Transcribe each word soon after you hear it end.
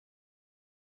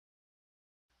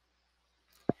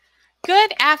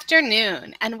Good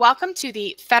afternoon, and welcome to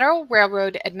the Federal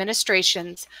Railroad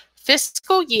Administration's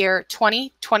Fiscal Year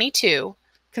 2022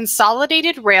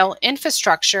 Consolidated Rail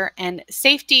Infrastructure and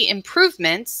Safety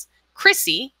Improvements,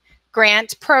 CRISI,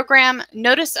 Grant Program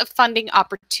Notice of Funding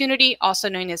Opportunity, also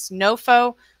known as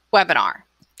NOFO, webinar.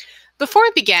 Before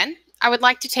we begin, I would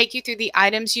like to take you through the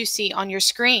items you see on your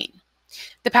screen.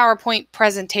 The PowerPoint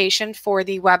presentation for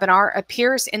the webinar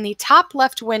appears in the top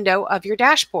left window of your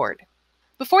dashboard.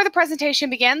 Before the presentation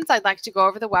begins, I'd like to go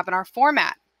over the webinar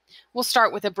format. We'll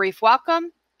start with a brief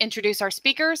welcome, introduce our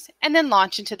speakers, and then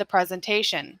launch into the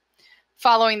presentation.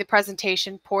 Following the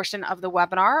presentation portion of the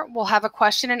webinar, we'll have a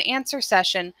question and answer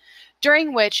session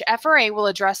during which FRA will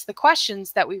address the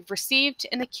questions that we've received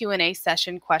in the Q&A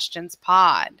session questions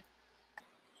pod.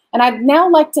 And I'd now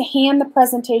like to hand the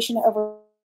presentation over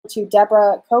to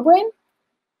Deborah Coburn.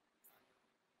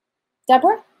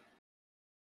 Deborah?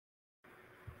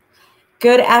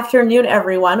 Good afternoon,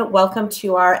 everyone. Welcome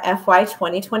to our FY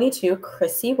 2022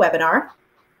 CRISI webinar.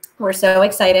 We're so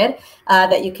excited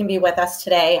that you can be with us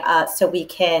today so we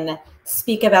can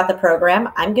speak about the program.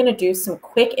 I'm going to do some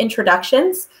quick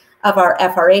introductions of our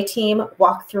FRA team,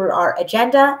 walk through our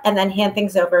agenda, and then hand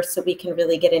things over so we can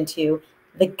really get into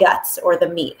the guts or the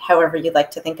meat, however you'd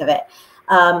like to think of it.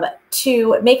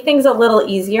 To make things a little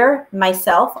easier,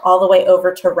 myself all the way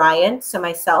over to Ryan. So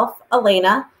myself,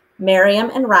 Elena,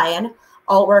 Miriam, and Ryan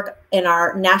all work in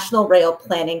our National Rail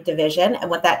Planning Division. And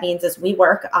what that means is we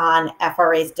work on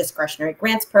FRA's discretionary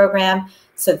grants program.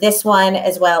 So this one,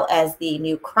 as well as the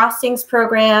new crossings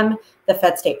program, the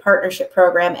Fed State Partnership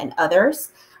Program, and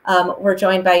others. We're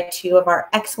joined by two of our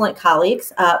excellent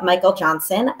colleagues, Michael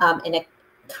Johnson, an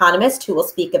economist who will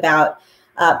speak about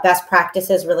best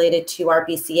practices related to our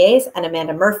BCAs, and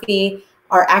Amanda Murphy,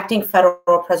 our acting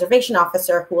federal preservation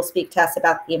officer, who will speak to us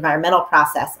about the environmental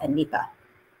process and NEPA.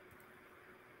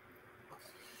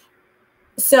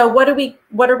 So what are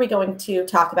we going to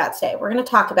talk about today? We're going to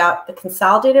talk about the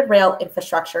Consolidated Rail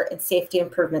Infrastructure and Safety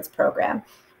Improvements Program.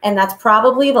 And that's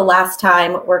probably the last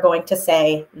time we're going to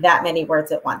say that many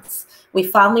words at once. We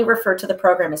fondly refer to the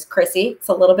program as CRISI. It's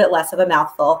a little bit less of a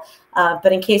mouthful,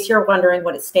 but in case you're wondering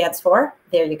what it stands for,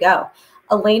 there you go.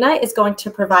 Elena is going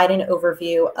to provide an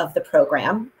overview of the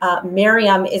program.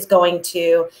 Miriam is going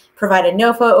to provide a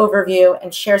NOFO overview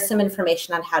and share some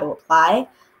information on how to apply.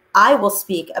 I will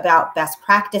speak about best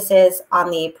practices on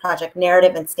the project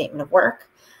narrative and statement of work.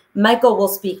 Michael will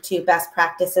speak to best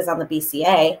practices on the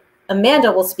BCA.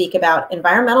 Amanda will speak about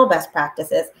environmental best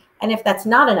practices. And if that's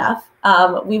not enough,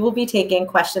 we will be taking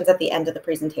questions at the end of the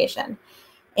presentation.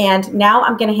 And now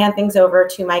I'm going to hand things over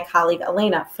to my colleague,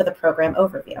 Elena, for the program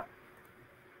overview.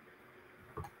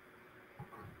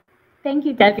 Thank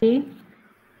you, Debbie.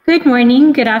 Good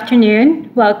morning, good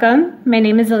afternoon, welcome. My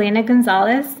name is Elena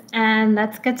Gonzalez, and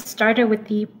let's get started with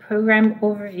the program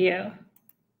overview.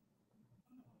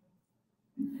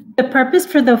 The purpose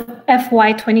for the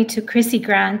FY22 CRISI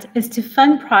grant is to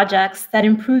fund projects that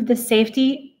improve the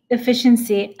safety,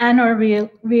 efficiency, and/or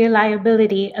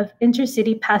reliability of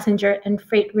intercity passenger and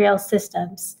freight rail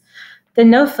systems. The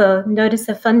NOFO, Notice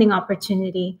of Funding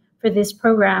Opportunity, for this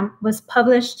program was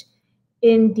published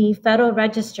in the Federal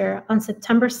Register on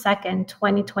September 2nd,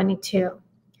 2022.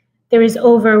 There is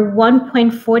over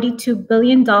 $1.42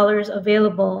 billion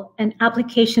available, and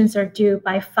applications are due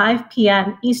by 5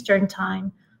 p.m. Eastern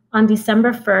Time on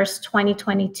December 1st,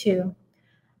 2022.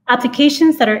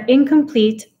 Applications that are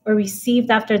incomplete or received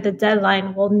after the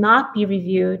deadline will not be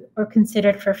reviewed or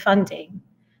considered for funding.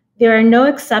 There are no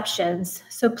exceptions,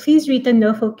 so please read the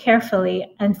NOFO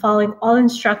carefully and following all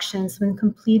instructions when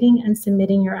completing and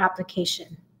submitting your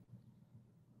application.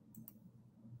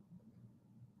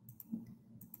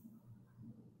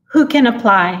 Who can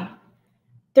apply?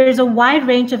 There is a wide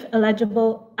range of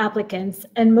eligible applicants,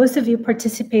 and most of you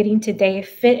participating today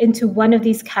fit into one of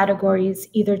these categories,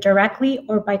 either directly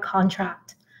or by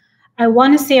contract. I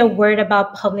want to say a word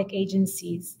about public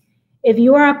agencies. If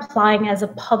you are applying as a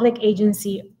public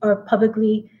agency or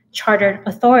publicly chartered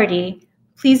authority,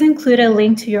 please include a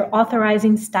link to your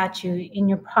authorizing statute in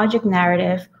your project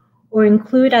narrative, or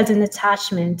include as an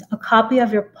attachment a copy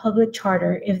of your public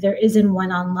charter if there isn't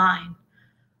one online.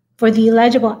 For the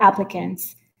eligible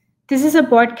applicants, this is a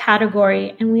board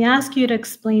category, and we ask you to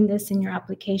explain this in your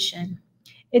application.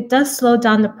 It does slow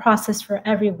down the process for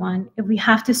everyone if we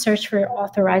have to search for your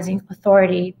authorizing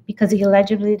authority, because the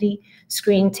eligibility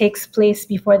screen takes place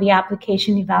before the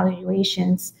application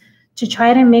evaluations to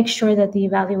try to make sure that the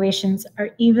evaluations are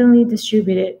evenly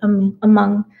distributed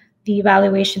among the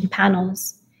evaluation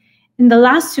panels. In the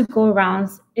last two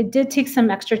go-arounds, it did take some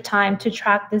extra time to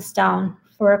track this down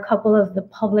for a couple of the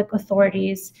public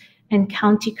authorities, and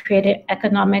county-created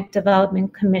economic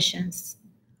development commissions.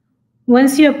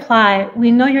 Once you apply,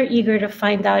 we know you're eager to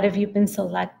find out if you've been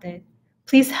selected.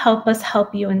 Please help us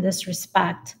help you in this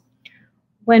respect.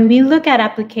 When we look at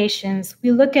applications,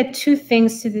 we look at two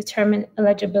things to determine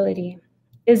eligibility.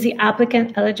 Is the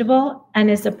applicant eligible,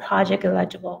 and is the project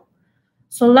eligible?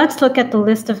 So let's look at the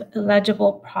list of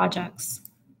eligible projects.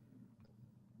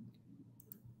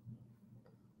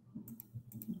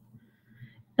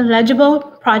 Eligible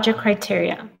project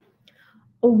criteria.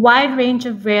 A wide range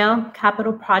of rail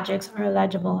capital projects are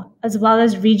eligible, as well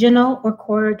as regional or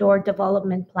corridor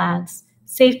development plans,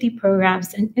 safety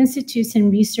programs, and institutes in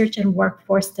research and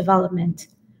workforce development.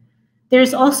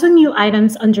 There's also new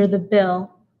items under the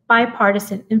bill,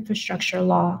 bipartisan infrastructure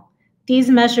law. These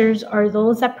measures are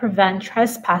those that prevent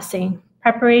trespassing,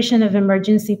 preparation of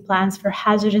emergency plans for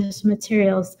hazardous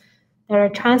materials that are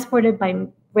transported by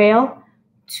rail,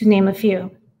 to name a few.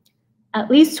 At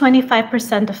least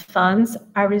 25% of funds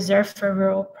are reserved for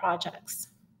rural projects.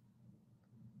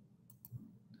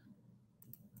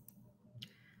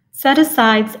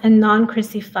 Set-asides and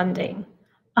non-CRISI funding.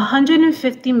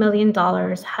 $150 million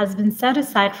has been set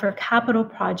aside for capital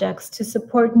projects to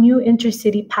support new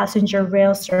intercity passenger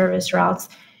rail service routes,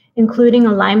 including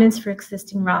alignments for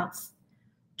existing routes.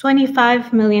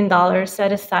 $25 million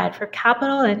set aside for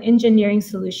capital and engineering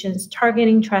solutions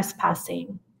targeting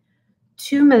trespassing.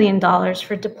 $2 million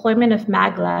for deployment of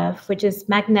maglev, which is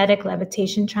magnetic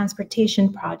levitation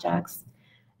transportation projects,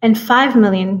 and $5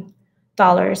 million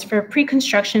for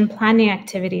pre-construction planning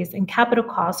activities and capital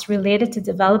costs related to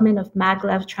development of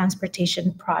maglev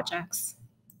transportation projects.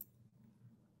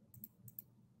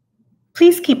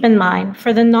 Please keep in mind,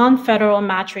 for the non-federal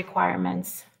match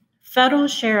requirements, federal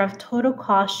share of total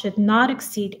cost should not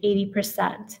exceed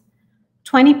 80%.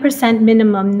 20%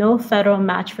 minimum no federal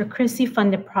match for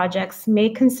CRISI-funded projects may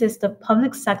consist of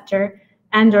public sector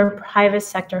and/or private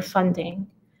sector funding.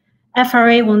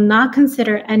 FRA will not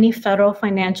consider any federal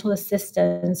financial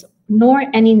assistance nor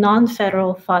any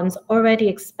non-federal funds already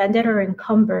expended or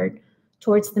encumbered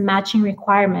towards the matching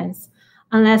requirements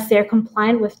unless they are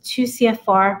compliant with 2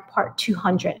 CFR Part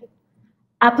 200.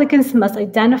 Applicants must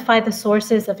identify the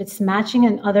sources of its matching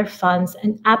and other funds,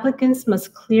 and applicants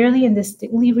must clearly and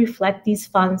distinctly reflect these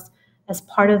funds as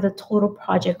part of the total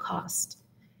project cost.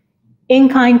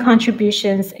 In-kind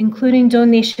contributions, including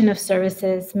donation of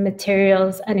services,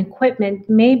 materials, and equipment,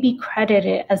 may be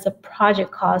credited as a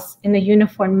project cost in a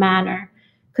uniform manner,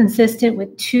 consistent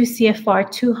with 2 CFR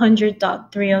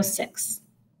 200.306.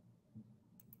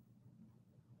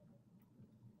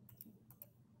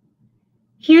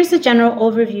 Here's a general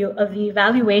overview of the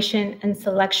evaluation and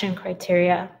selection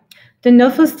criteria. The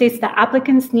NOFO states that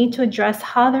applicants need to address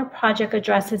how their project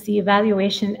addresses the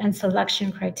evaluation and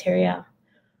selection criteria.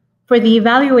 For the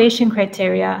evaluation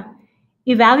criteria,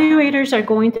 evaluators are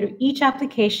going through each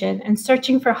application and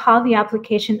searching for how the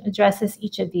application addresses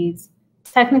each of these: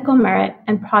 technical merit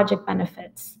and project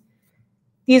benefits.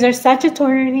 These are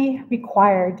statutorily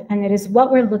required, and it is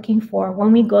what we're looking for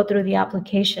when we go through the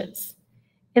applications.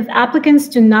 If applicants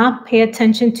do not pay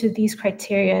attention to these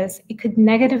criteria, it could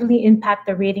negatively impact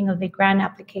the rating of a grant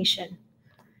application.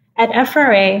 At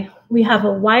FRA, we have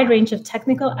a wide range of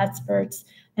technical experts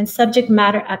and subject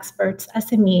matter experts,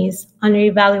 SMEs, on our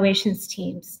evaluations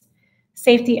teams,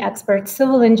 safety experts,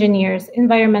 civil engineers,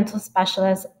 environmental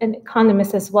specialists, and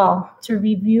economists as well, to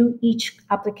review each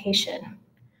application.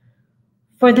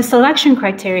 For the selection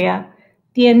criteria,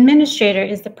 the administrator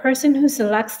is the person who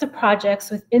selects the projects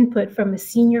with input from a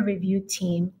senior review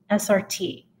team,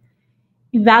 SRT.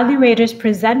 Evaluators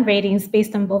present ratings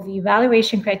based on both the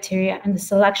evaluation criteria and the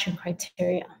selection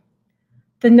criteria.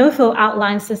 The NOFO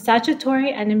outlines the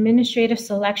statutory and administrative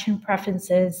selection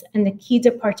preferences and the key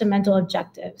departmental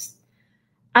objectives.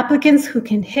 Applicants who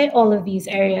can hit all of these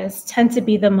areas tend to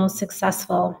be the most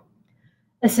successful.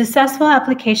 A successful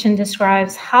application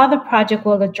describes how the project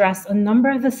will address a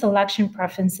number of the selection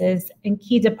preferences and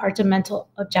key departmental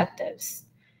objectives.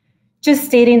 Just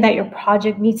stating that your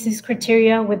project meets these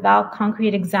criteria without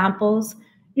concrete examples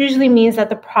usually means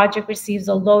that the project receives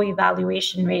a low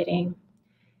evaluation rating.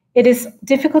 It is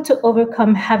difficult to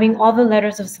overcome having all the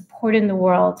letters of support in the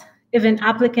world if an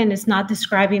applicant is not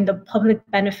describing the public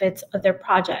benefits of their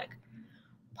project.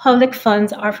 Public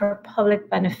funds are for public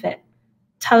benefit.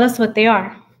 Tell us what they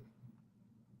are.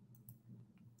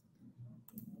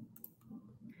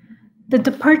 The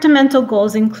departmental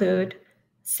goals include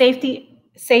safety,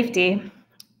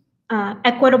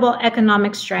 equitable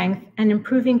economic strength and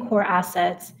improving core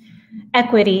assets,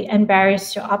 equity and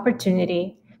barriers to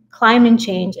opportunity, climate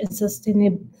change and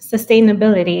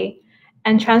sustainability,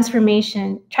 and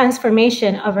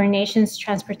transformation of our nation's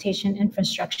transportation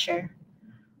infrastructure.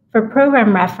 For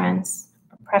program reference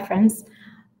or preference,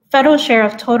 federal share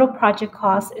of total project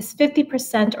cost is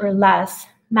 50% or less,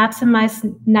 maximize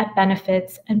net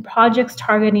benefits, and projects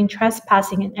targeting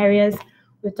trespassing in areas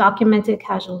with documented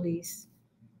casualties.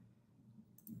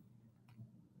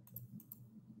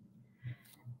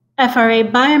 FRA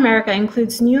Buy America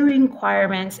includes new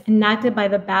requirements enacted by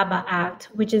the BABA Act,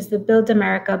 which is the Build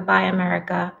America, Buy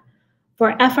America,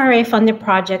 for FRA-funded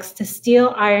projects to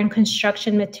steel, iron,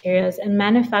 construction materials, and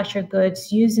manufactured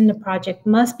goods used in the project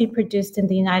must be produced in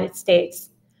the United States.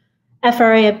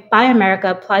 FRA Buy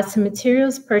America applies to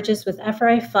materials purchased with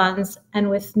FRA funds and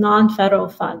with non-federal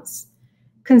funds.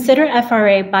 Consider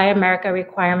FRA Buy America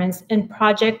requirements in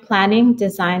project planning,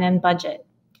 design, and budget.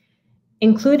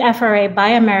 Include FRA Buy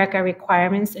America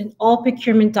requirements in all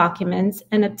procurement documents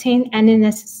and obtain any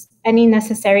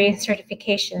necessary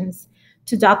certifications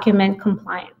to document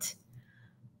compliant.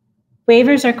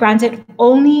 Waivers are granted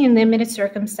only in limited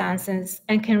circumstances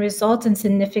and can result in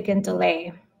significant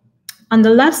delay. On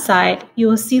the left side, you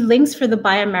will see links for the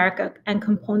Buy America and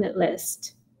component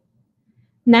list.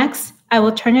 Next, I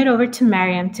will turn it over to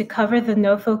Mariam to cover the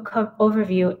NOFO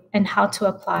overview and how to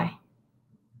apply.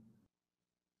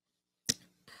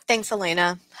 Thanks,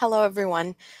 Elena. Hello,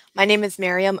 everyone. My name is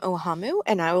Mariam Ohamu,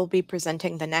 and I will be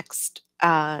presenting the next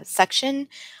section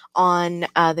on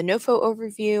the NOFO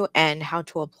overview and how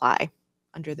to apply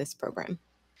under this program.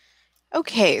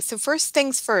 Okay, so first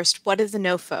things first, what is a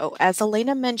NOFO? As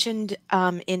Elena mentioned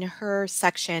in her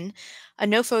section, a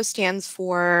NOFO stands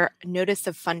for Notice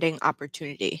of Funding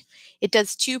Opportunity. It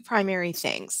does two primary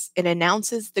things. It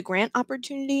announces the grant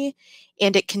opportunity,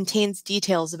 and it contains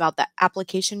details about the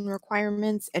application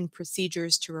requirements and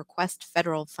procedures to request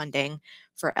federal funding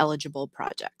for eligible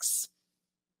projects.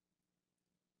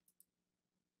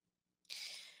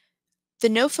 The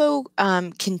NOFO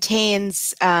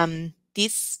contains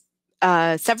these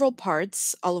several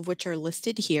parts, all of which are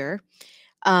listed here,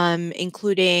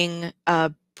 including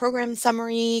a program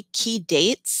summary, key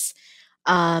dates,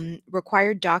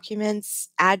 required documents,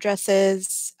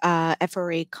 addresses,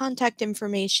 FRA contact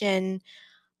information,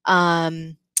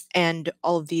 and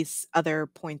all of these other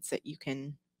points that you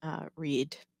can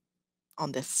read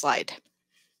on this slide.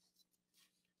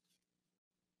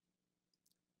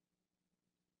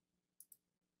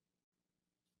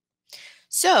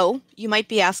 So you might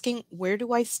be asking, where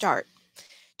do I start?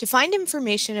 To find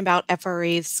information about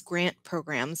FRA's grant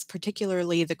programs,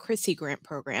 particularly the CRISI grant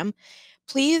program,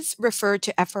 please refer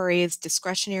to FRA's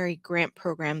discretionary grant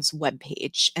programs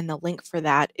webpage, and the link for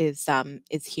that is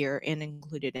here and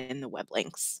included in the web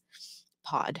links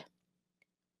pod.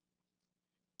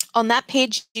 On that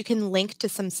page, you can link to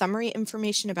some summary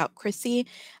information about CRISI,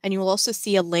 and you will also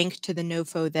see a link to the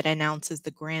NOFO that announces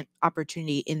the grant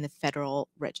opportunity in the Federal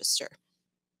Register.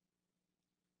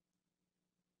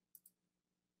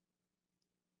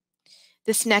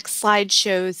 This next slide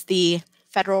shows the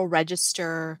Federal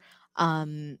Register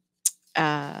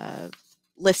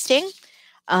listing.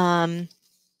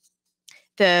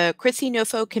 The CRISI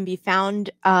NOFO can be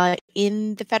found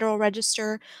in the Federal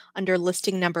Register under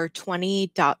listing number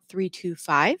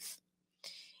 20.325.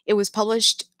 It was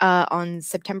published on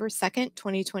September 2nd,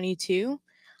 2022,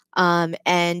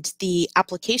 and the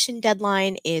application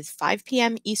deadline is 5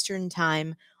 p.m. Eastern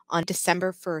Time on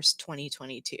December 1st,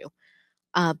 2022.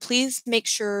 Please make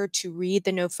sure to read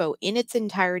the NOFO in its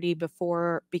entirety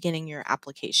before beginning your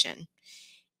application.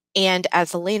 And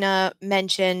as Elena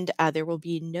mentioned, there will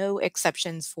be no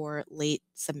exceptions for late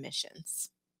submissions.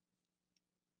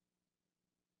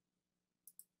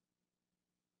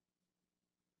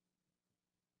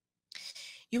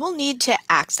 You will need to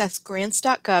access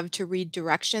grants.gov to read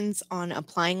directions on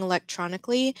applying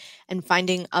electronically and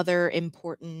finding other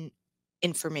important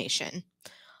information.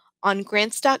 On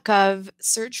grants.gov,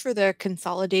 search for the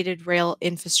Consolidated Rail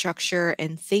Infrastructure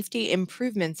and Safety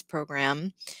Improvements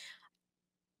Program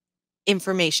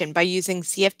information by using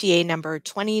CFDA number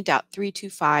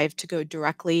 20.325 to go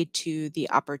directly to the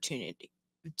opportunity.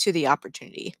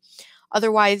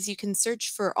 Otherwise, you can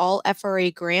search for all FRA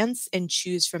grants and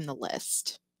choose from the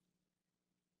list.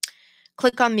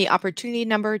 Click on the opportunity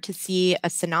number to see a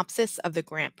synopsis of the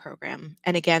grant program.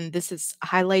 And again, this is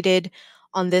highlighted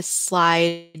on this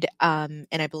slide and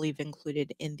I believe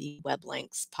included in the web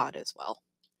links pod as well.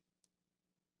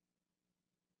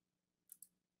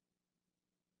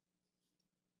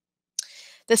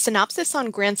 The synopsis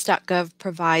on grants.gov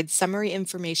provides summary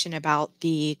information about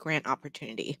the grant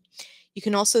opportunity. You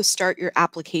can also start your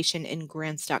application in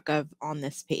grants.gov on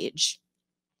this page.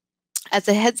 As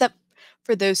a heads up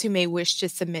For those who may wish to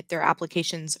submit their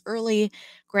applications early,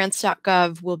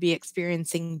 grants.gov will be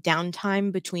experiencing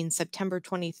downtime between September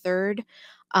 23rd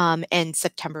and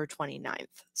September 29th.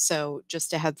 So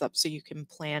just a heads up so you can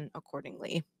plan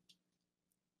accordingly.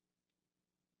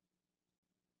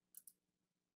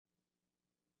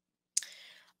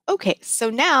 Okay, so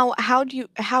now how do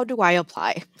I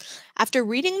apply? After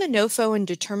reading the NOFO and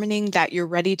determining that you're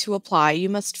ready to apply, you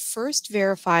must first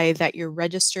verify that you're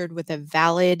registered with a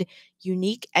valid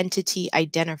Unique Entity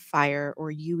Identifier,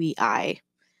 or UEI,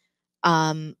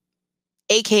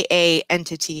 aka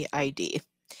Entity ID.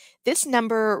 This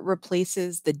number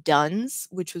replaces the DUNS,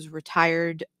 which was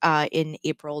retired in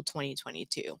April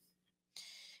 2022.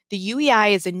 The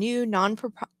UEI is a new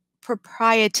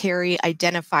non-proprietary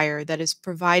identifier that is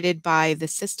provided by the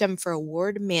System for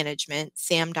Award Management,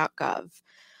 SAM.gov.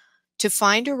 To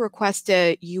find or request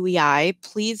a UEI,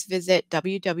 please visit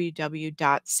www.sam.gov.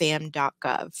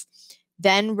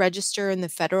 Then register in the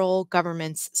federal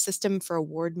government's System for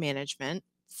Award Management,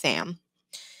 SAM.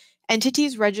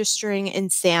 Entities registering in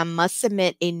SAM must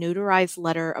submit a notarized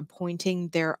letter appointing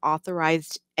their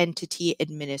authorized entity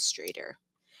administrator.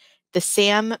 The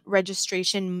SAM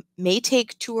registration may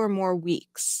take 2 or more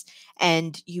weeks,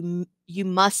 and you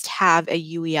must have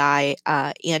a UEI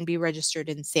and be registered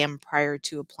in SAM prior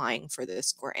to applying for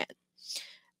this grant.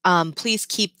 Please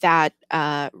keep that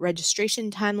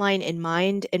registration timeline in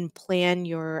mind and plan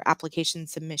your application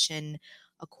submission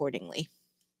accordingly.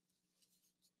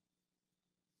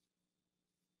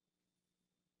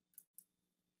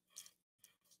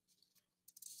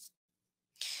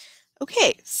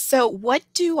 Okay, so what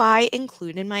do I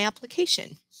include in my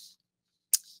application?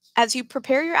 As you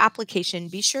prepare your application,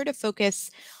 be sure to focus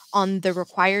on the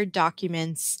required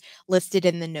documents listed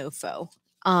in the NOFO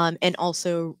and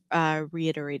also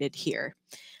reiterated here.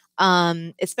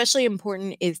 Especially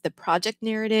important is the project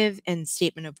narrative and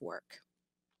statement of work.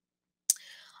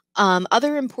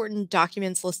 Other important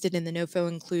documents listed in the NOFO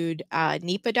include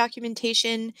NEPA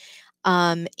documentation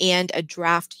and a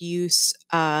draft use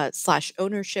 /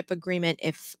 ownership agreement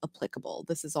if applicable.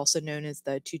 This is also known as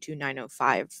the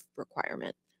 22905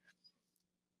 requirement.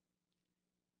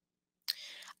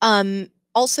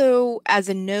 Also, as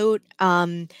a note,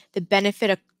 the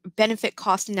benefit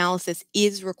cost analysis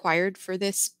is required for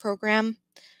this program,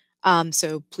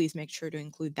 so please make sure to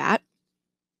include that.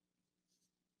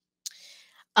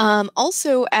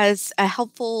 Also, as a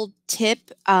helpful tip,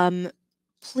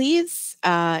 please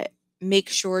make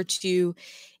sure to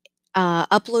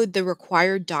upload the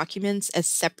required documents as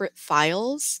separate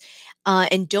files,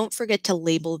 and don't forget to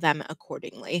label them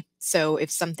accordingly. So if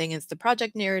something is the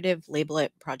project narrative, label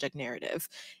it project narrative.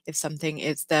 If something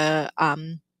is the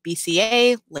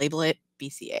BCA, label it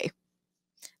BCA.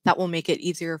 That will make it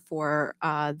easier for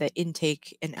the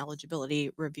intake and eligibility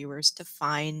reviewers to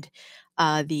find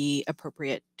the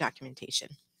appropriate documentation.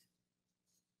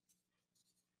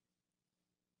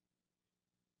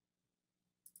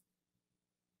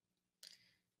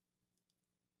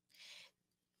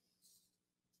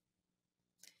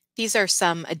 These are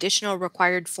some additional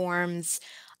required forms.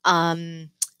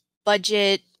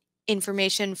 Budget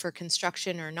information for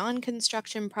construction or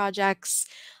non-construction projects,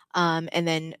 and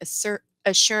then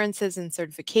assurances and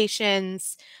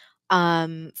certifications,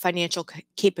 financial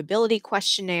capability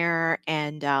questionnaire,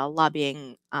 and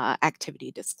lobbying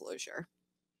activity disclosure.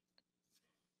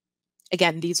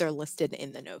 Again, these are listed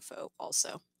in the NOFO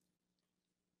also.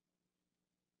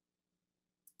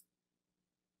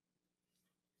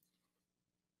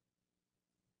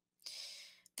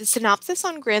 The synopsis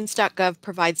on grants.gov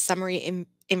provides summary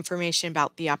information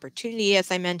about the opportunity,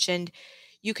 as I mentioned.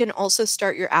 You can also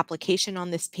start your application on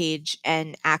this page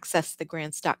and access the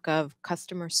grants.gov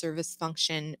customer service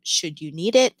function should you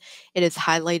need it. It is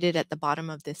highlighted at the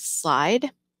bottom of this slide.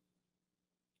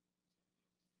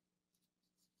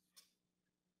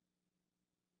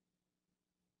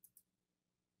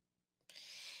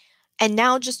 And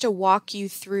now just to walk you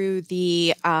through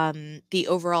the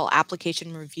overall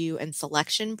application review and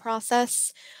selection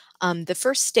process. The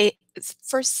first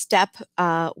step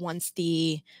once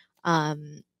the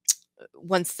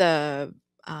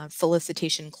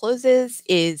solicitation closes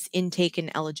is intake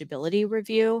and eligibility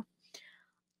review.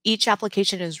 Each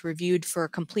application is reviewed for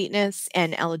completeness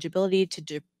and eligibility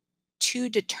to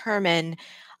determine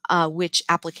which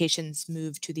applications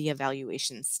move to the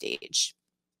evaluation stage.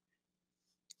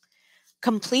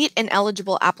 Complete and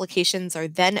eligible applications are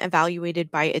then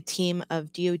evaluated by a team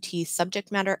of DOT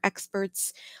subject matter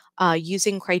experts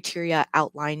using criteria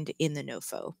outlined in the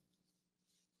NOFO.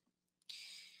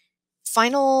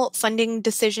 Final funding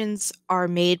decisions are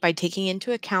made by taking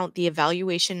into account the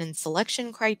evaluation and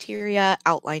selection criteria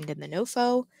outlined in the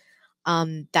NOFO.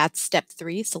 That's step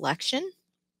 3, selection.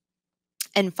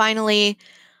 And finally,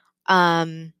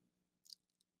 FRA,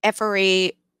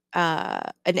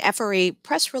 an FRA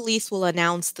press release will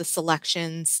announce the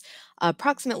selections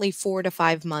approximately 4 to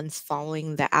 5 months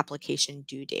following the application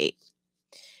due date.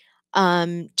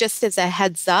 Just as a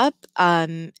heads up,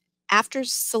 after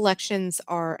selections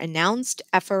are announced,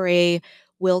 FRA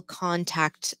will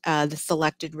contact the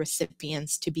selected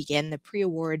recipients to begin the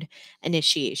pre-award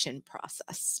initiation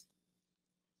process.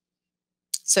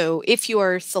 So if you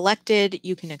are selected,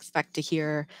 you can expect to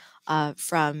hear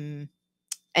from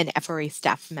an FRA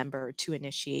staff member to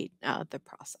initiate the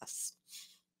process.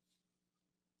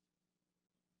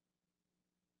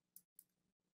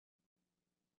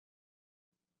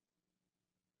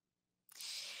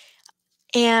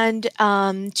 And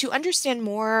to understand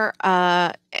more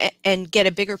and get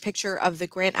a bigger picture of the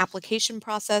grant application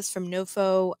process from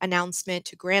NOFO announcement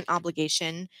to grant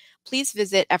obligation, please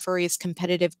visit FRA's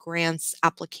competitive grants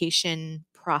application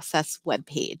process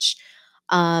webpage.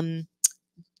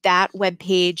 That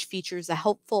webpage features a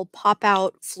helpful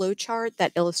pop-out flowchart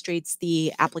that illustrates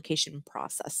the application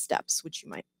process steps, which you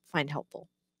might find helpful.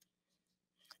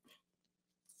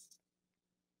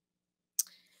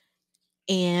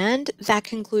 And that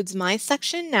concludes my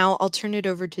section. Now I'll turn it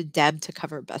over to Deb to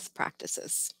cover best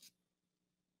practices.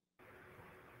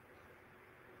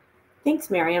 Thanks,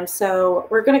 Miriam. So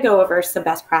we're going to go over some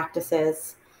best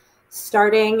practices,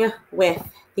 starting with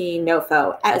the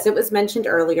NOFO. As it was mentioned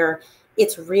earlier,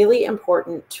 it's really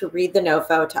important to read the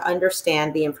NOFO to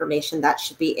understand the information that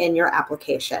should be in your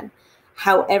application.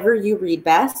 However you read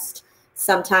best.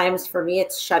 Sometimes for me,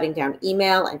 it's shutting down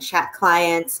email and chat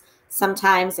clients.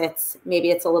 Sometimes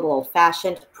maybe it's a little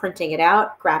old-fashioned, printing it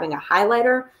out, grabbing a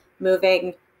highlighter,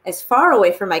 moving as far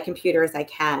away from my computer as I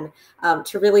can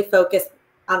to really focus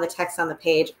on the text on the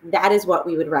page. That is what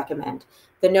we would recommend.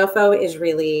 The NOFO is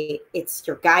really, it's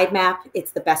your guide map.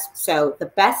 It's the best. So the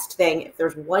best thing, if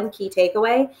there's one key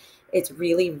takeaway, it's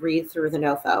really read through the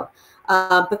NOFO.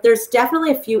 But there's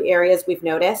definitely a few areas we've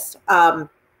noticed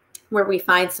where we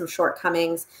find some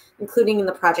shortcomings, including in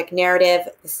the project narrative,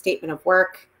 the statement of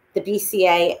work, the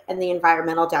BCA, and the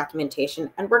environmental documentation,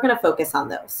 and we're going to focus on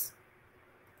those.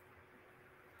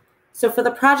 So for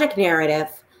the project narrative,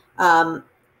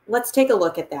 let's take a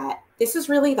look at that. This is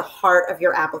really the heart of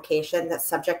your application that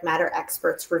subject matter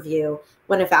experts review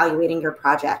when evaluating your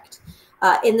project.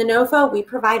 In the NOFO, we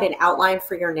provide an outline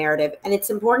for your narrative, and it's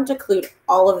important to include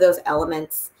all of those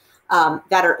elements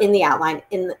that are in the outline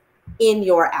in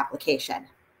your application.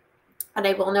 And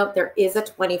I will note there is a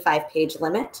 25-page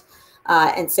limit,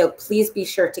 and so please be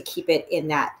sure to keep it in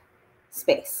that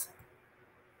space.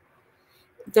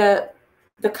 The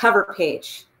cover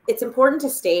page. It's important to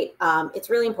state, it's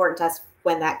really important to us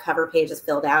when that cover page is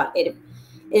filled out. It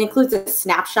includes a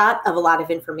snapshot of a lot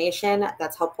of information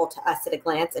that's helpful to us at a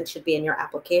glance and should be in your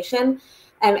application.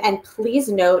 And please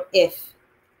note if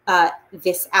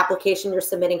this application you're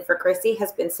submitting for CRISI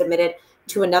has been submitted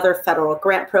to another federal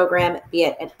grant program, be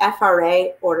it an FRA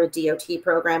or a DOT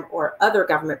program or other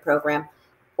government program,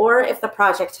 or if the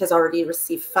project has already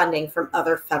received funding from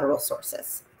other federal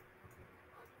sources.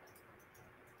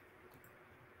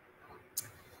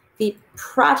 The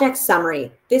project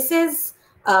summary. This is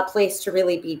a place to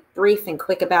really be brief and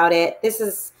quick about it. This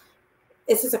is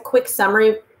a quick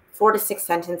summary, 4 to 6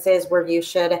 sentences, where you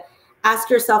should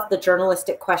ask yourself the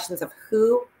journalistic questions of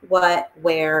who, what,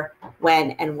 where,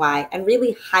 when, and why, and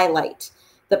really highlight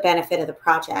the benefit of the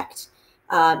project.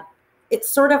 It's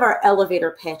sort of our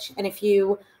elevator pitch. And if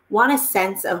you want a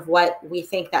sense of what we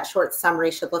think that short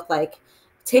summary should look like,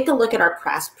 take a look at our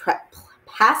past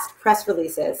press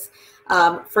releases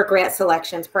for grant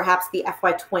selections, perhaps the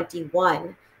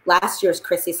FY21, last year's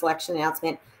CRISI selection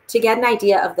announcement, to get an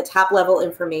idea of the top level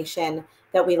information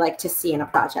that we like to see in a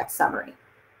project summary.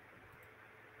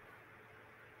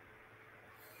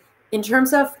 In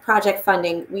terms of project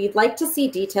funding, we'd like to see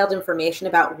detailed information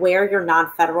about where your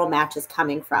non-federal match is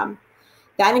coming from.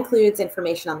 That includes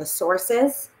information on the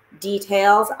sources,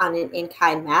 details on an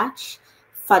in-kind match,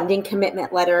 funding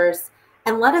commitment letters,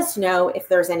 and let us know if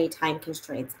there's any time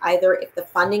constraints, either if the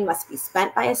funding must be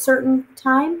spent by a certain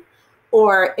time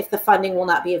or if the funding will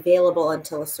not be available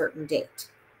until a certain date.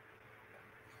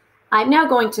 I'm now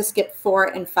going to skip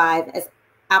 4 and 5 as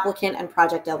applicant and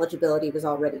project eligibility was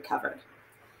already covered.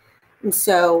 And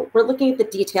so we're looking at the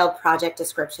detailed project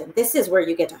description. This is where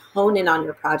you get to hone in on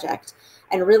your project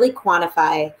and really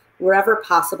quantify wherever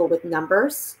possible with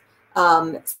numbers.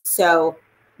 So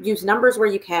use numbers where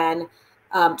you can.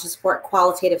 to support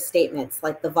qualitative statements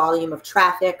like the volume of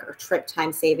traffic or trip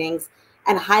time savings,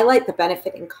 and highlight the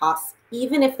benefit and costs,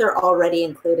 even if they're already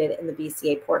included in the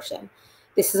BCA portion.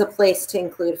 This is a place to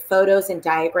include photos and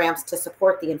diagrams to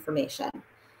support the information.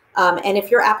 And if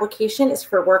your application is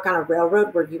for work on a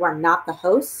railroad where you are not the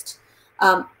host,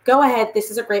 go ahead.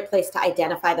 This is a great place to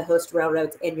identify the host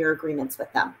railroads in your agreements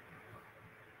with them.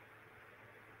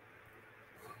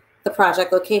 The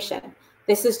project location.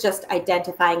 This is just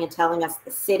identifying and telling us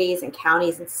the cities and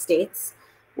counties and states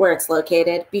where it's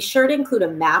located. Be sure to include a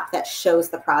map that shows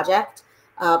the project.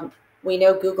 We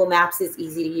know Google Maps is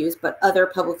easy to use, but other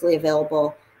publicly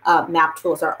available map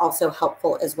tools are also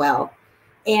helpful as well.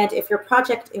 And if your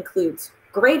project includes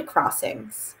grade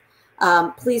crossings,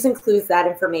 please include that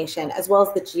information as well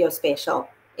as the geospatial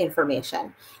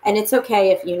information. And it's okay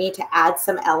if you need to add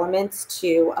some elements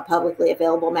to a publicly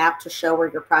available map to show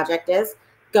where your project is,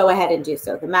 go ahead and do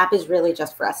so. The map is really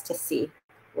just for us to see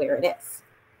where it is.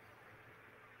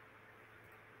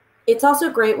 It's also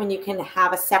great when you can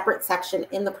have a separate section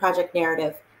in the project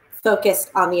narrative focused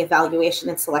on the evaluation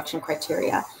and selection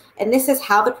criteria. And this is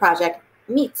how the project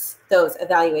meets those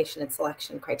evaluation and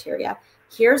selection criteria.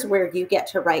 Here's where you get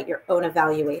to write your own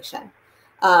evaluation.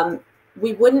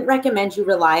 We wouldn't recommend you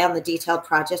rely on the detailed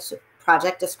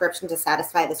project description to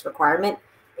satisfy this requirement.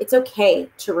 It's okay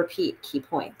to repeat key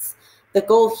points. The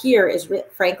goal here is,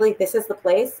 frankly, this is the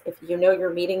place, if you know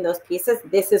you're meeting those pieces,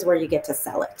 this is where you get to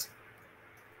sell it.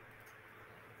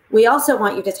 We also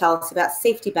want you to tell us about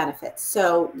safety benefits.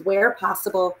 So where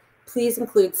possible, please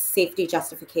include safety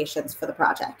justifications for the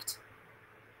project.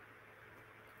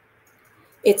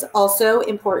 It's also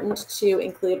important to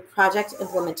include project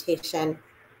implementation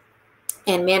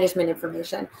and management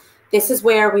information. This is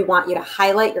where we want you to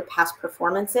highlight your past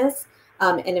performances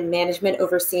and in management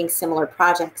overseeing similar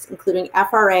projects, including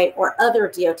FRA or other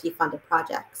DOT-funded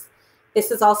projects.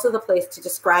 This is also the place to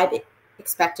describe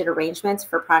expected arrangements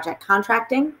for project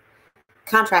contracting,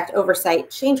 contract oversight,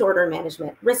 change order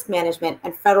management, risk management,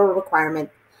 and federal requirement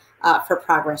for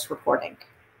progress reporting.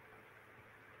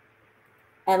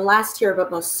 And last here, but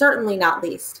most certainly not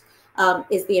least,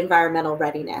 is the environmental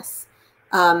readiness.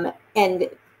 And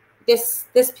this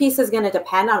piece is going to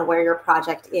depend on where your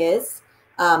project is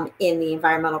in the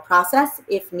environmental process.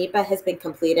 If NEPA has been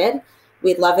completed,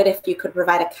 we'd love it if you could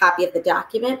provide a copy of the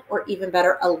document, or even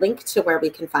better, a link to where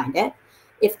we can find it.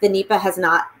 If the NEPA has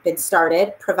not been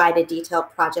started, provide a detailed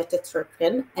project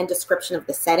description and description of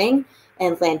the setting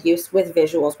and land use with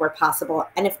visuals where possible.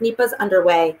 And if NEPA is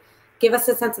underway, give us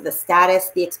a sense of the status,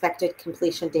 the expected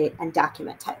completion date, and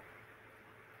document type.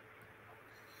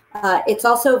 It's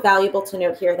also valuable to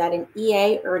note here that an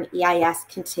EA or an EIS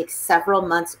can take several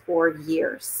months or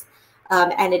years.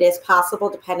 And it is possible,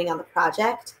 depending on the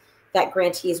project, that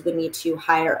grantees would need to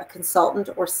hire a consultant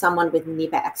or someone with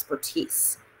NEPA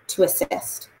expertise to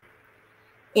assist.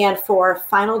 And for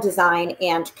final design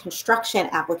and construction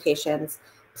applications,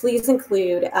 please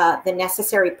include the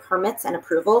necessary permits and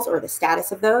approvals, or the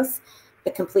status of those,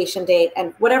 the completion date,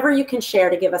 and whatever you can share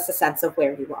to give us a sense of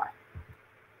where you are.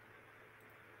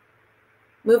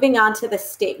 Moving on to the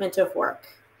statement of work.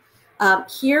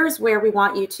 Here's where we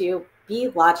want you to be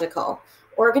logical.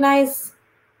 Organize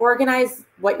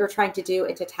what you're trying to do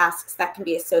into tasks that can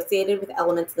be associated with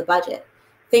elements of the budget.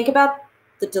 Think about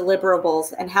the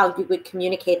deliverables and how you would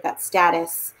communicate that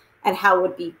status and how it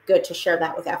would be good to share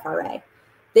that with FRA.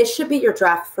 This should be your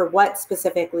draft for what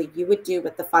specifically you would do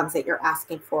with the funds that you're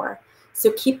asking for.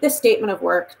 So keep this statement of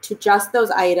work to just those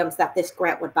items that this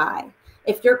grant would buy.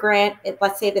 If your grant,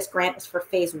 let's say this grant is for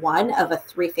phase 1 of a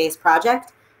 3-phase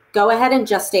project, go ahead and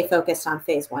just stay focused on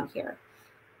phase 1 here.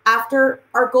 After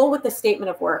our goal with the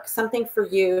statement of work, something for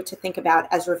you to think about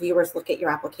as reviewers look at your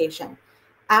application.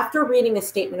 After reading the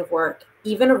statement of work,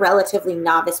 even a relatively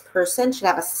novice person should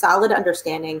have a solid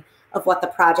understanding of what the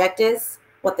project is,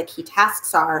 what the key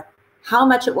tasks are, how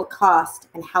much it will cost,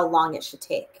 and how long it should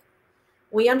take.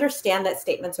 We understand that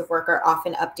statements of work are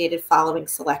often updated following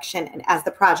selection and as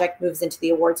the project moves into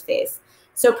the awards phase.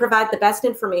 So provide the best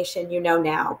information you know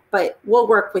now, but we'll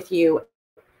work with you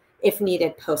if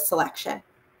needed post-selection.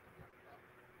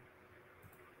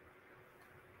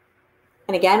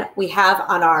 And again, we have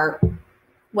on our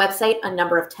website a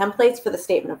number of templates for the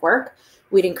statement of work.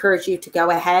 We'd encourage you to go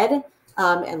ahead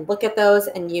and look at those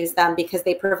and use them, because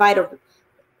they provide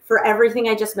for everything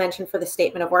I just mentioned for the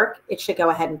statement of work, it should go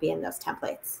ahead and be in those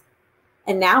templates.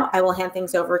 And now I will hand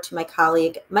things over to my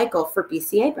colleague, Michael, for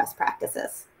BCA best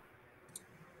practices.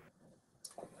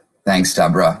 Thanks,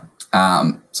 Deborah.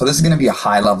 So this is going to be a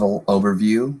high-level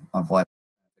overview of what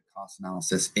cost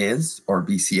analysis is, or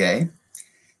BCA.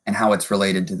 and how it's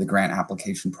related to the grant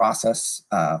application process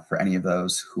for any of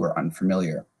those who are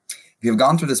unfamiliar. If you've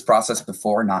gone through this process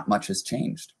before, not much has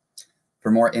changed.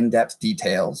 For more in-depth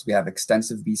details, we have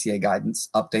extensive BCA guidance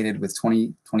updated with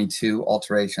 2022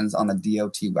 alterations on the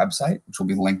DOT website, which will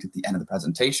be linked at the end of the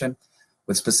presentation,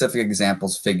 with specific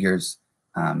examples, figures,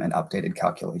 and updated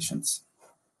calculations.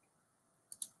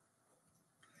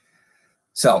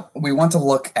 So we want to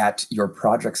look at your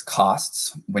project's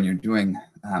costs when you're doing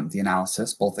the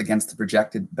analysis, both against the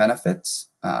projected benefits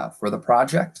for the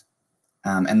project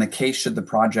and the case should the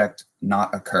project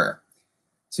not occur.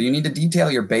 So you need to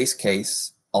detail your base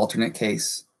case, alternate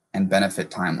case, and benefit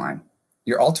timeline.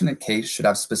 Your alternate case should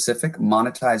have specific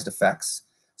monetized effects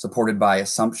supported by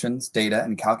assumptions, data,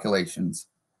 and calculations,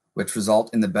 which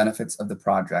result in the benefits of the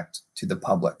project to the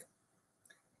public.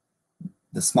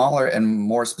 The smaller and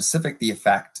more specific the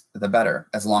effect, the better,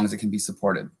 as long as it can be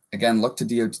supported. Again, look to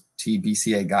DOT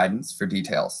BCA guidance for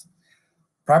details.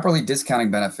 Properly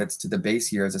discounting benefits to the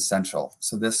base year is essential.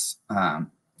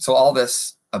 So all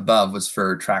this above was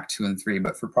for track 2 and 3,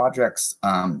 but for projects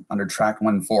under track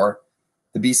 1 and 4,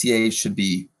 the BCA should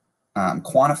be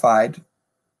quantified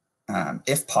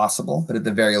if possible, but at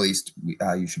the very least,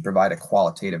 you should provide a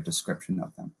qualitative description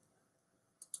of them.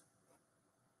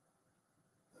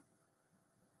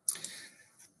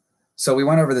 So we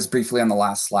went over this briefly on the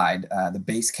last slide. The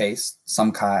base case,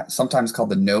 sometimes called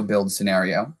the no-build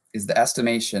scenario, is the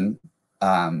estimation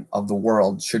of the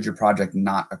world should your project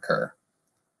not occur.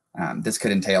 This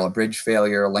could entail a bridge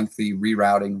failure, lengthy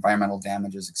rerouting, environmental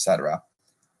damages, etc.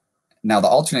 Now, the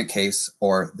alternate case,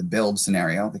 or the build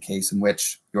scenario, the case in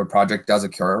which your project does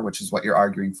occur, which is what you're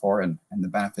arguing for and the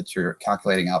benefits you're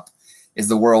calculating up, is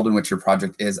the world in which your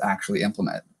project is actually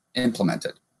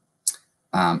implemented.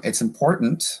 It's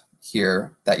important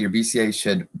here that your BCA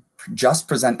should just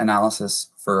present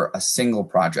analysis for a single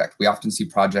project. We often see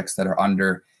projects that are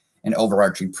under an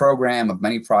overarching program of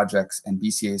many projects and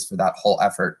BCAs for that whole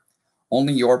effort.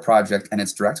 Only your project and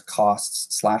its direct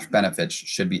costs / benefits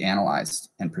should be analyzed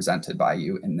and presented by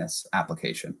you in this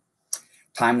application.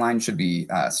 Timeline should be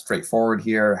straightforward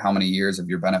here. How many years of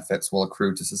your benefits will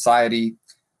accrue to society?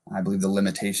 I believe the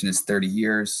limitation is 30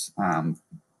 years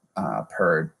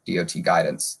per DOT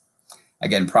guidance.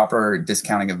 Again, proper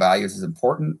discounting of values is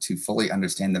important to fully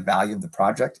understand the value of the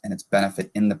project and its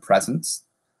benefit in the present.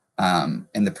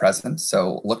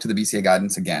 So look to the BCA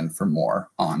guidance again for more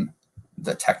on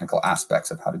the technical aspects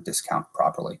of how to discount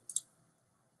properly.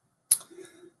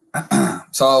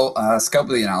 So scope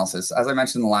of the analysis. As I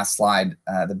mentioned in the last slide,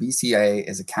 the BCA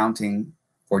is accounting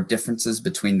for differences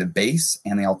between the base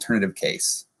and the alternative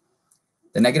case.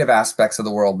 The negative aspects of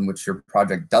the world in which your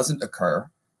project doesn't occur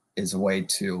is a way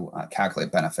to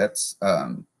calculate benefits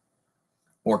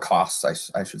or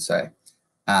costs, I should say.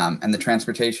 And the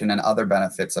transportation and other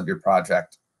benefits of your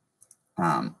project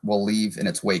will leave in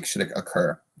its wake should it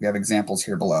occur. We have examples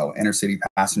here below. Intercity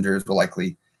passengers will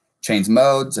likely change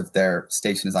modes if their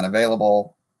station is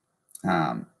unavailable.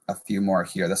 A few more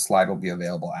here. This slide will be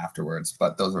available afterwards,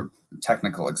 but those are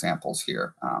technical examples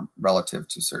here relative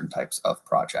to certain types of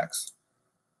projects.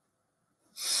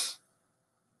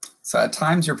 So at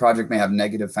times your project may have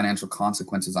negative financial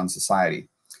consequences on society.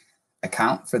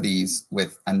 Account for these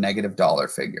with a negative dollar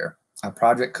figure. A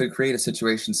project could create a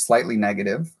situation slightly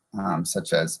negative,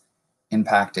 such as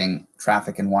impacting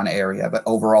traffic in one area, but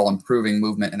overall improving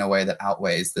movement in a way that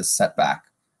outweighs this setback,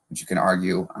 which you can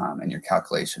argue in your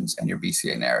calculations and your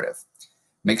BCA narrative.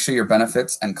 Make sure your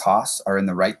benefits and costs are in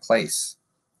the right place.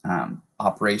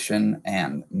 Operation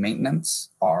and maintenance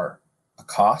are a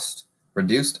cost.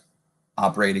 Reduced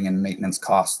operating and maintenance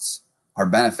costs are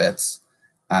benefits.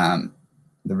 The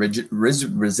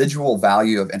residual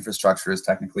value of infrastructure is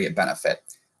technically a benefit.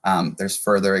 There's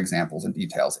further examples and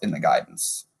details in the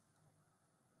guidance,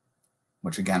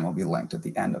 which again will be linked at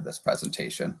the end of this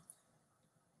presentation.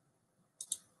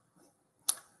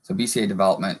 So BCA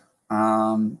development.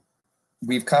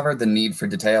 We've covered the need for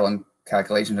detail and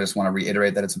calculation. I just want to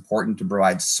reiterate that it's important to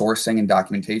provide sourcing and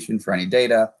documentation for any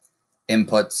data,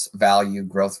 inputs, value,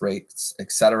 growth rates,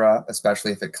 etc.,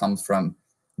 especially if it comes from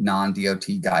non-DOT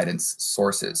guidance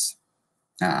sources.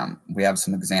 We have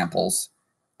some examples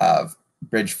of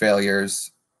bridge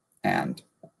failures and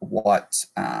what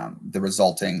the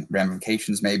resulting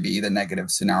ramifications may be, the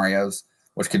negative scenarios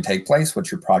which could take place,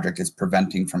 which your project is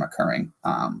preventing from occurring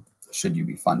should you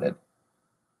be funded.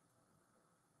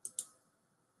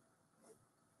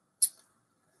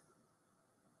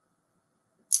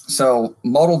 So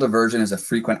modal diversion is a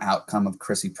frequent outcome of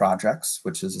CRISI projects,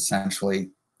 which is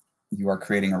essentially you are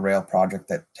creating a rail project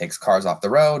that takes cars off the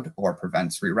road or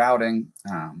prevents rerouting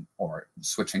or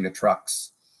switching to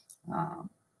trucks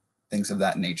things of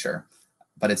that nature.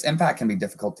 But its impact can be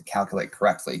difficult to calculate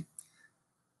correctly.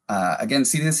 Again,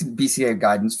 see this BCA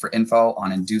guidance for info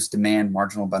on induced demand,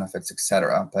 marginal benefits,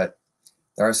 etc. But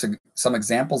there are some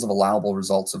examples of allowable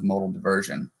results of modal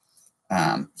diversion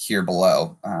here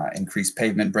below. Increased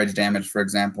pavement bridge damage, for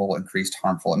example, increased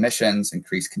harmful emissions,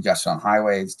 increased congestion on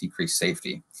highways, decreased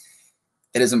safety.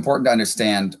 It is important to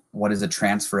understand what is a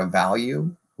transfer of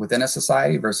value within a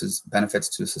society versus benefits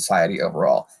to society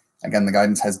overall. Again, the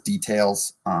guidance has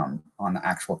details on the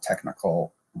actual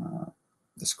technical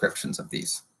descriptions of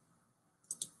these.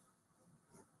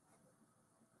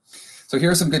 So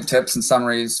here are some good tips and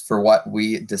summaries for what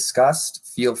we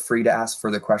discussed. Feel free to ask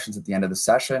further questions at the end of the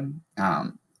session.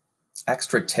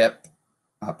 Extra tip,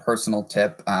 personal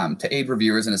tip, to aid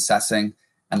reviewers in assessing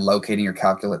and locating your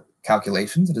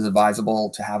calculations, it is advisable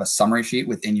to have a summary sheet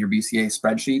within your BCA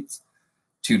spreadsheets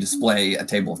to display a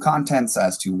table of contents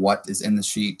as to what is in the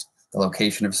sheet, the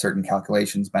location of certain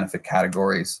calculations, benefit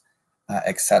categories,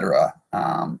 etc.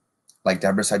 Like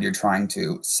Deborah said, you're trying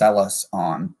to sell us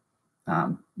on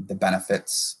the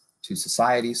benefits to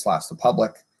society / the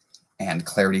public, and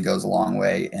clarity goes a long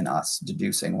way in us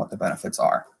deducing what the benefits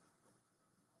are.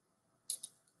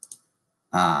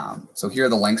 So here are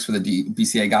the links for the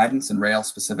BCA guidance and rail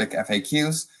specific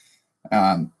FAQs.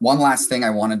 One last thing I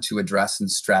wanted to address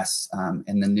and stress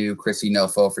in the new CRISI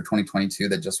NOFO for 2022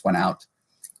 that just went out.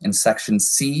 In section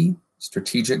C,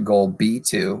 strategic goal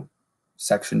B2,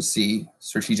 section C,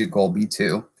 strategic goal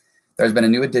B2, there's been a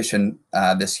new addition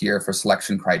this year for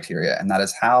selection criteria, and that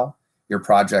is how your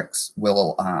projects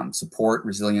will support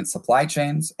resilient supply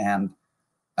chains and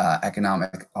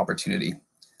economic opportunity.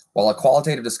 While a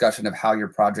qualitative discussion of how your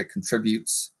project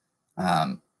contributes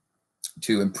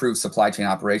to improve supply chain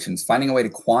operations, finding a way to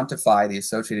quantify the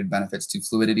associated benefits to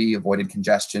fluidity, avoided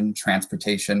congestion,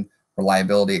 transportation,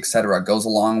 reliability, etc., goes a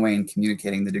long way in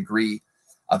communicating the degree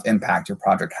of impact your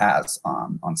project has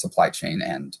on supply chain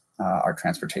and our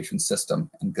transportation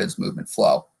system and goods movement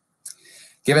flow.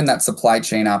 Given that supply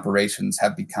chain operations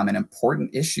have become an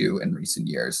important issue in recent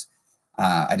years,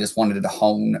 I just wanted to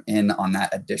hone in on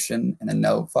that addition in the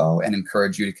NOFO and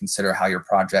encourage you to consider how your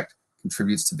project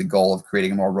contributes to the goal of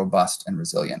creating a more robust and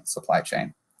resilient supply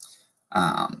chain.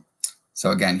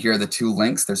 So again, here are the two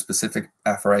links. There's specific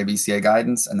FRA BCA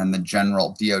guidance and then the general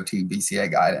DOT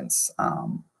BCA guidance,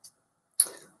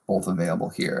 both available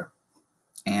here.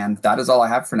 And that is all I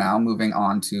have for now. Moving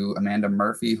on to Amanda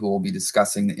Murphy, who will be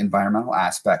discussing the environmental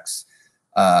aspects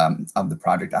of the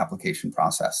project application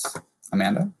process.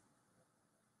 Amanda?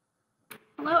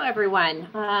 Hello, everyone.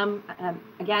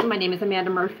 Again, my name is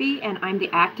Amanda Murphy, and I'm the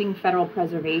Acting Federal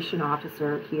Preservation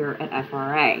Officer here at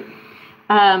FRA.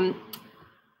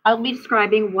 I'll be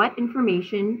describing what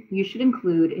information you should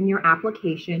include in your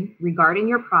application regarding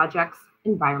your project's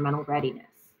environmental readiness.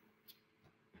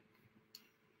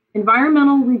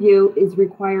 Environmental review is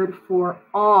required for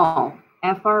all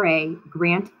FRA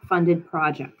grant-funded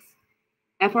projects.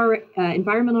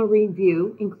 Environmental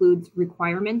review includes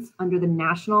requirements under the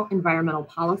National Environmental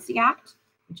Policy Act,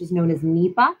 which is known as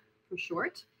NEPA for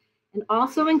short, and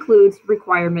also includes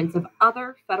requirements of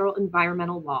other federal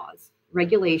environmental laws,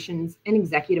 regulations, and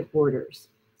executive orders,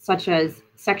 such as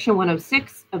Section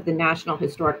 106 of the National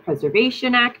Historic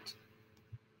Preservation Act,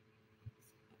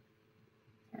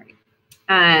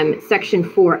 Section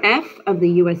 4F of the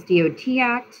US DOT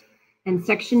Act, and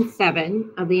Section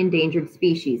 7 of the Endangered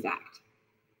Species Act.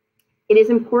 It is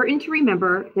important to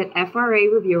remember that FRA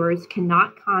reviewers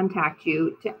cannot contact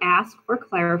you to ask or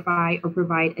clarify or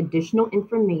provide additional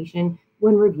information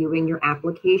when reviewing your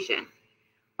application.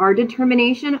 Our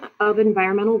determination of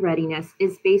environmental readiness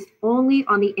is based only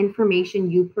on the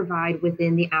information you provide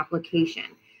within the application,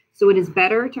 so it is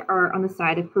better to err on the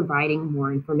side of providing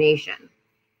more information.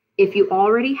 If you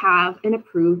already have an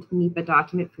approved NEPA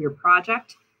document for your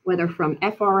project, whether from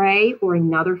FRA or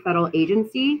another federal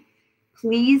agency,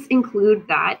 please include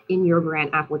that in your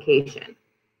grant application.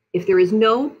 If there is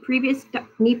no previous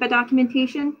NEPA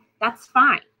documentation, that's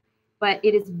fine, but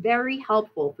it is very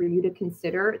helpful for you to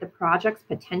consider the project's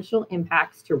potential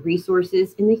impacts to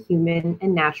resources in the human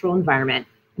and natural environment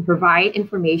and provide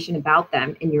information about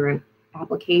them in your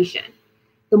application.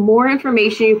 The more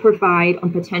information you provide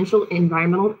on potential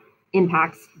environmental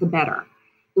impacts, the better.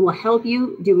 It will help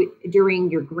you do it during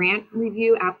your grant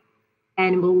review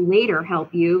and will later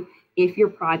help you if your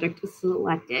project is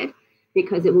selected,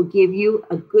 because it will give you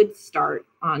a good start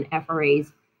on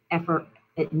FRA's effort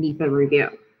at NEPA review.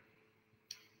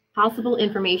 Possible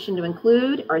information to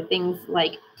include are things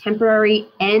like temporary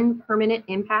and permanent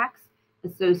impacts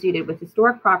associated with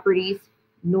historic properties,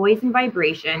 noise and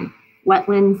vibration,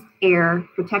 wetlands, air,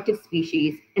 protected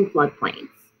species, and floodplains.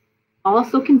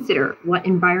 Also consider what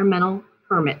environmental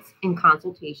permits and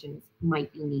consultations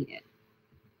might be needed.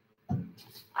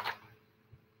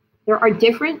 There are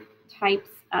different types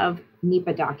of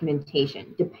NEPA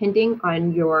documentation depending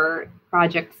on your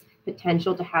project's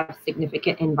potential to have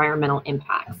significant environmental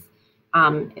impacts.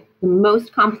 The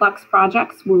most complex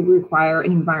projects will require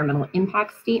an environmental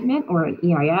impact statement or an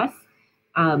EIS.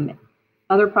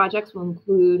 Other projects will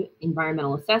include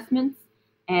environmental assessments,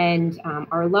 and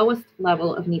our lowest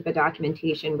level of NEPA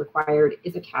documentation required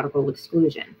is a categorical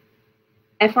exclusion.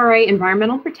 FRA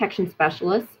environmental protection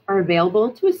specialists are available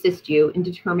to assist you in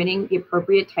determining the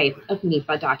appropriate type of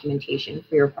NEPA documentation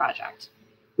for your project.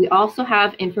 We also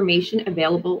have information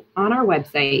available on our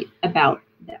website about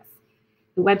this.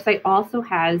 The website also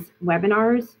has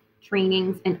webinars,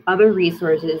 trainings, and other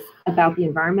resources about the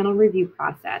environmental review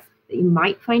process that you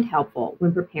might find helpful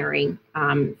when preparing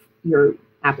your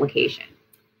application.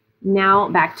 Now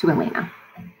back to Elena.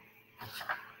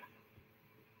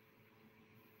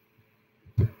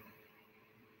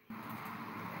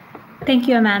 Thank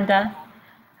you, Amanda.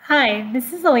 Hi,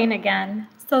 this is Elaine again.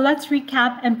 So let's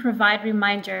recap and provide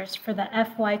reminders for the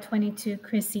FY22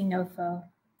 CRISI NOFO.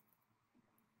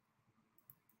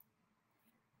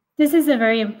 This is a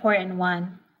very important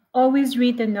one. Always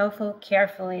read the NOFO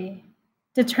carefully.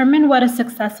 Determine what a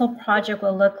successful project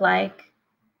will look like.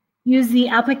 Use the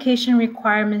application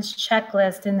requirements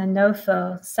checklist in the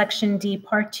NOFO, Section D,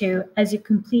 Part 2, as you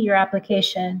complete your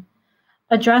application.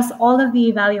 Address all of the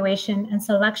evaluation and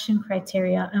selection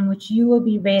criteria on which you will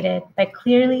be rated by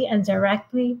clearly and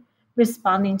directly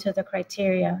responding to the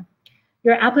criteria.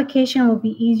 Your application will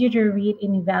be easier to read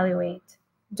and evaluate.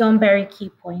 Don't bury key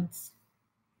points.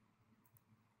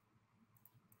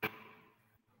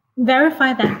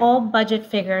 Verify that all budget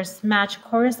figures match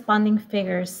corresponding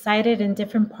figures cited in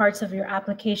different parts of your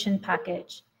application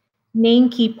package. Name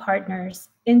key partners,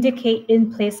 indicate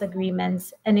in-place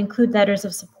agreements, and include letters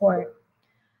of support.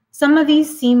 Some of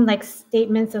these seem like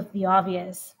statements of the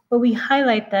obvious, but we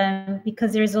highlight them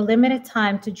because there's a limited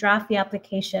time to draft the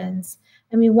applications,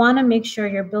 and we want to make sure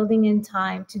you're building in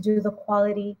time to do the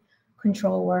quality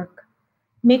control work.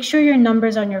 Make sure your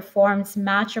numbers on your forms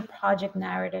match your project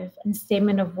narrative and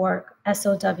statement of work,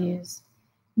 SOWs.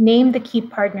 Name the key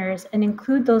partners and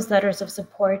include those letters of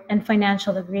support and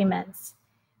financial agreements.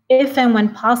 If and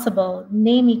when possible,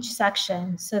 name each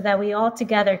section so that we all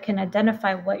together can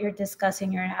identify what you're discussing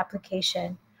in your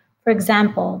application. For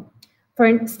example, for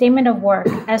a statement of work,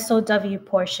 SOW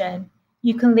portion,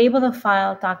 you can label the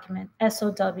file document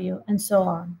SOW and so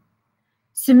on.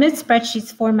 Submit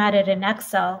spreadsheets formatted in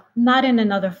Excel, not in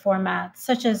another format,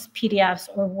 such as PDFs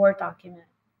or Word document.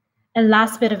 And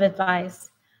last bit of advice,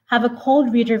 have a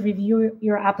cold reader review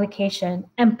your application,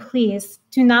 and please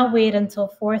do not wait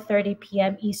until 4:30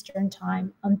 p.m. Eastern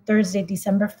Time on Thursday,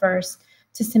 December 1st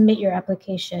to submit your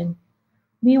application.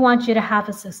 We want you to have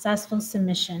a successful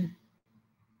submission.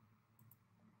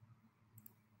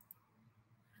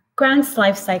 Grants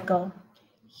life cycle.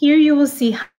 Here you will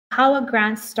see how a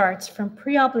grant starts from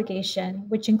pre-obligation,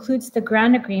 which includes the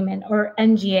grant agreement or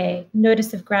NGA,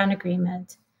 Notice of Grant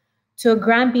Agreement, to a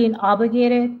grant being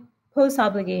obligated,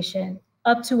 post-obligation,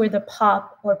 up to where the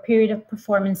POP or period of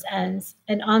performance ends,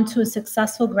 and onto a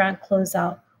successful grant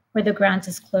closeout where the grant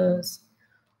is closed.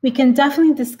 We can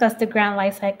definitely discuss the grant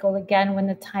lifecycle again when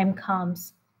the time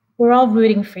comes. We're all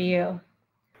rooting for you.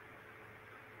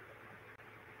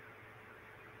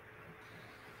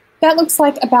 That looks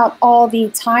like about all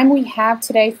the time we have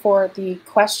today for the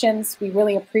questions. We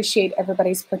really appreciate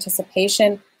everybody's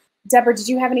participation. Deborah, did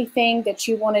you have anything that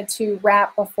you wanted to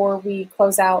wrap before we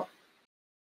close out?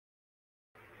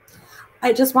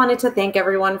 I just wanted to thank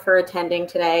everyone for attending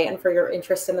today and for your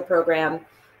interest in the program.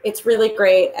 It's really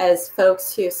great as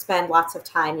folks who spend lots of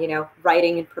time,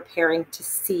 writing and preparing to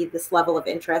see this level of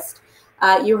interest.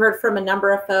 You heard from a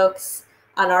number of folks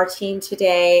on our team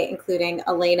today, including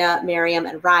Elena, Miriam,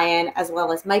 and Ryan, as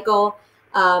well as Michael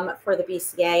for the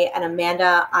BCA and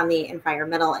Amanda on the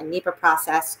environmental and NEPA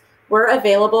process. We're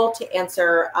available to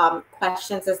answer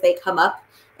questions as they come up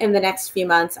in the next few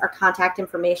months. Our contact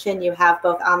information you have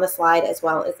both on the slide as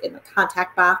well as in the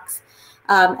contact box.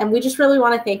 And we just really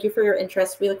want to thank you for your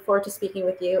interest. We look forward to speaking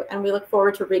with you, and we look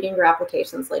forward to reading your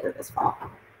applications later this fall.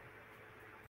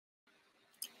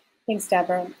 Thanks,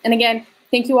 Deborah. And again,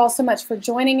 thank you all so much for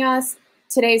joining us.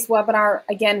 Today's webinar,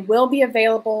 again, will be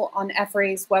available on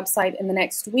FRA's website in the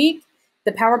next week.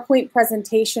 The PowerPoint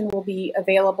presentation will be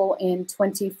available in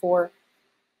 24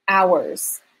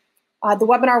 hours. The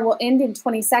webinar will end in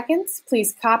 20 seconds.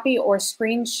 Please copy or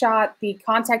screenshot the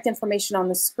contact information on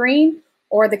the screen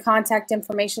or the contact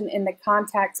information in the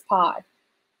contacts pod.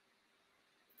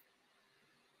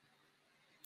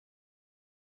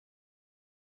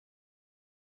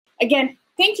 Again,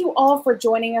 thank you all for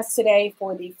joining us today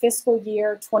for the fiscal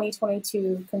year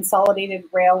 2022 Consolidated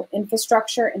Rail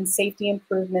Infrastructure and Safety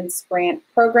Improvements Grant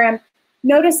Program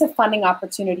Notice of Funding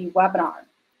Opportunity webinar.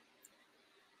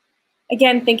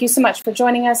 Again, thank you so much for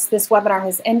joining us. This webinar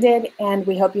has ended, and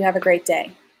we hope you have a great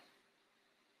day.